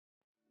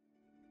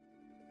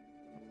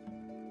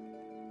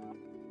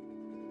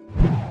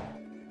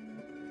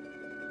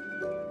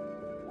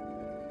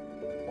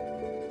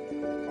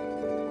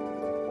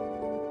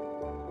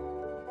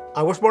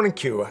I was born in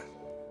Cuba.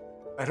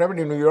 I arrived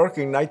in New York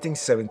in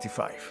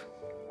 1975.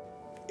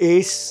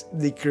 It's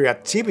the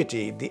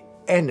creativity, the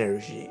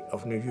energy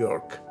of New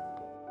York.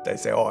 They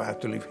say, oh, I have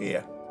to live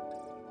here.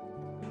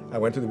 I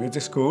went to the beauty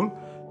school.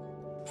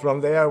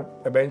 From there,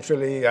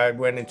 eventually, I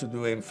went into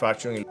doing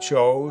fashion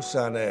shows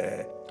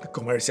and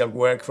commercial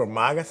work for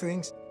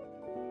magazines.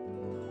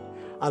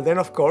 And then,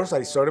 of course,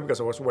 I started,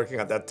 because I was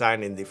working at that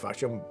time in the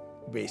fashion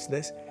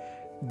business,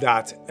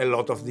 that a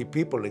lot of the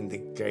people in the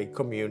gay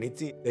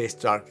community, they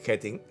start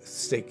getting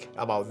sick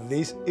about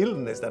this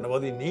illness that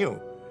nobody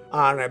knew.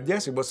 And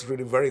yes, it was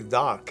really very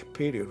dark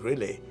period,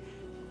 really.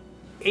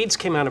 AIDS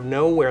came out of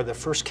nowhere. The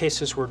first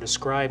cases were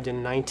described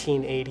in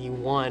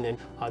 1981, and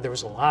there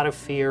was a lot of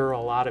fear,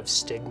 a lot of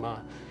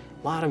stigma,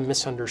 a lot of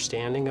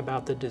misunderstanding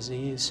about the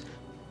disease.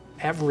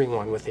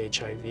 Everyone with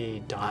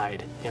HIV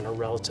died in a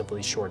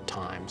relatively short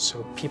time,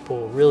 so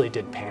people really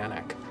did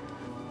panic.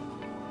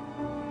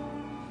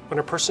 When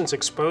a person's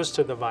exposed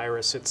to the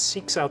virus, it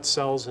seeks out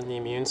cells in the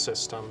immune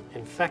system,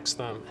 infects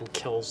them, and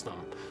kills them.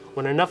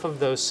 When enough of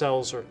those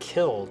cells are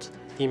killed,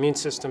 the immune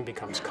system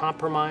becomes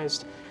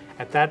compromised.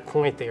 At that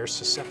point, they are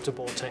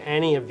susceptible to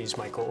any of these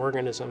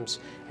microorganisms,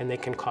 and they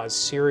can cause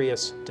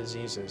serious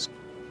diseases.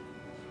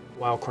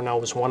 Weill Cornell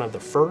was one of the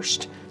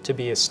first to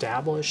be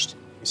established.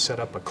 We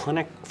set up a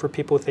clinic for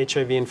people with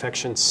HIV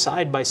infection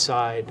side by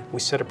side. We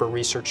set up a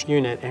research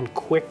unit and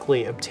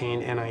quickly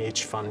obtained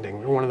NIH funding.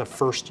 We were one of the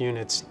first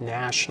units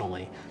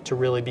nationally to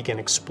really begin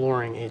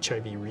exploring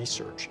HIV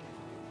research.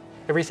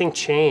 Everything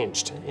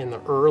changed in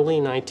the early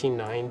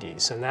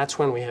 1990s, and that's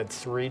when we had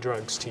 3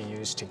 drugs to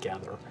use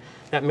together.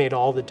 That made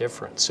all the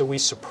difference. So we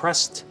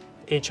suppressed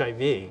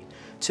HIV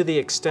to the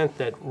extent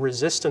that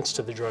resistance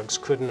to the drugs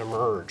couldn't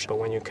emerge. But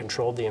when you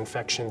controlled the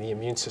infection, the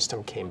immune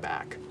system came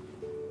back.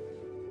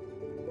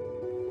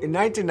 In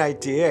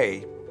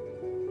 1998,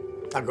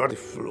 I got the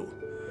flu.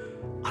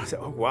 I said,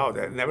 oh wow,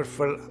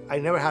 I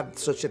never had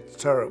such a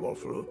terrible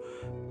flu.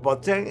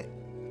 But then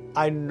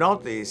I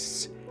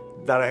noticed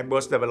that I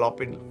was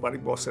developing what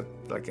it was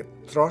like a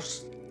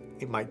thrush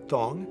in my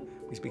tongue,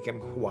 which became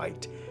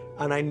white.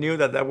 And I knew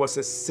that that was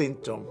a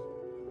symptom.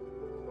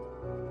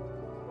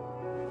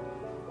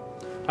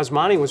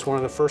 Osmani was one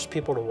of the first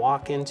people to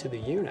walk into the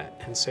unit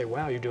and say,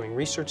 wow, you're doing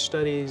research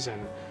studies,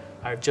 and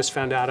I've just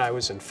found out I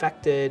was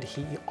infected.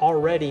 He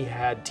already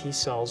had T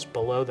cells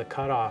below the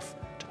cutoff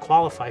to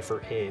qualify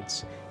for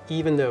AIDS,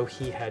 even though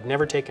he had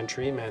never taken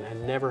treatment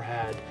and never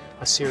had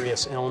a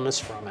serious illness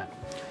from it.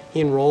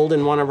 He enrolled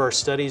in one of our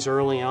studies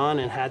early on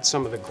and had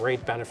some of the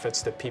great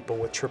benefits that people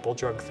with triple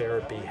drug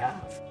therapy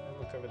have.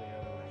 Look over the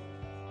other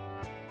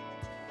way.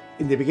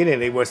 In the beginning,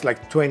 it was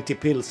like 20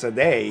 pills a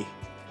day.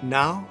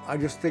 Now, I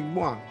just take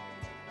 1.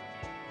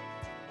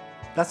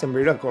 That's a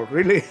miracle,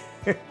 really.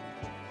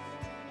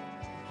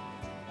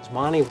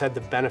 Osmani had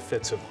the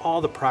benefits of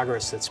all the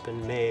progress that's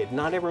been made.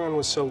 Not everyone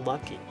was so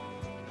lucky.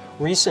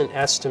 Recent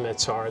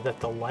estimates are that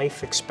the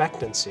life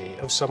expectancy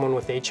of someone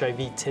with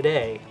HIV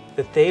today,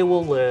 that they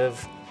will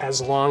live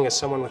as long as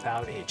someone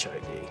without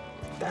HIV.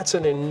 That's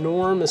an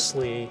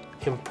enormously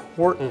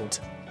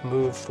important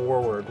move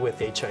forward with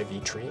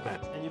HIV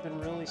treatment. And you've been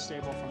really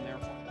stable from there.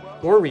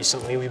 More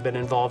recently, we've been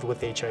involved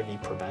with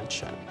HIV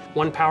prevention.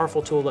 One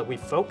powerful tool that we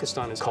focused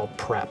on is called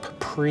PrEP,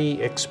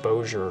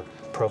 pre-exposure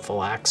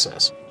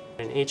prophylaxis.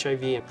 An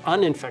HIV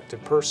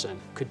uninfected person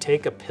could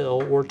take a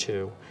pill or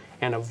 2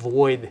 and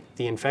avoid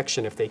the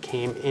infection if they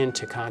came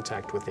into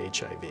contact with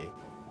HIV.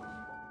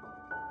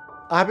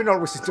 I've been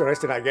always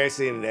interested, I guess,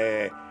 in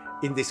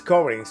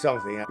discovering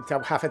something. If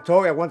I have a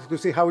toy, I wanted to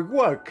see how it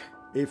worked.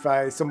 If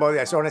I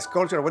saw a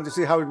sculpture, I wanted to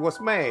see how it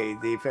was made.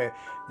 If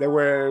there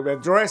were a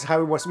dress, how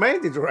it was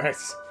made, the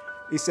dress.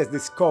 It's a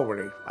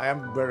discovery. I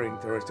am very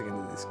interested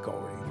in the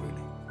discovery,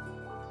 really.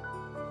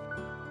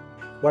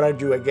 What are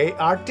you, a gay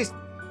artist?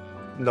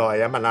 No, I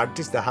am an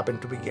artist that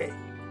happened to be gay.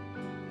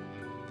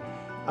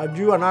 Are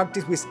you an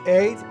artist with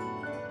AIDS?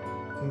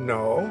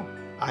 No,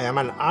 I am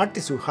an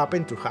artist who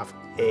happened to have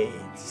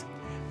AIDS.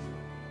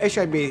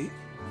 HIV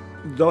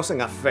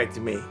doesn't affect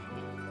me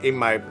in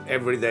my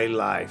everyday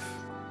life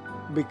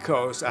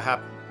because I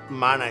have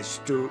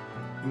managed to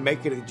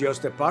make it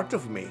just a part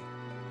of me.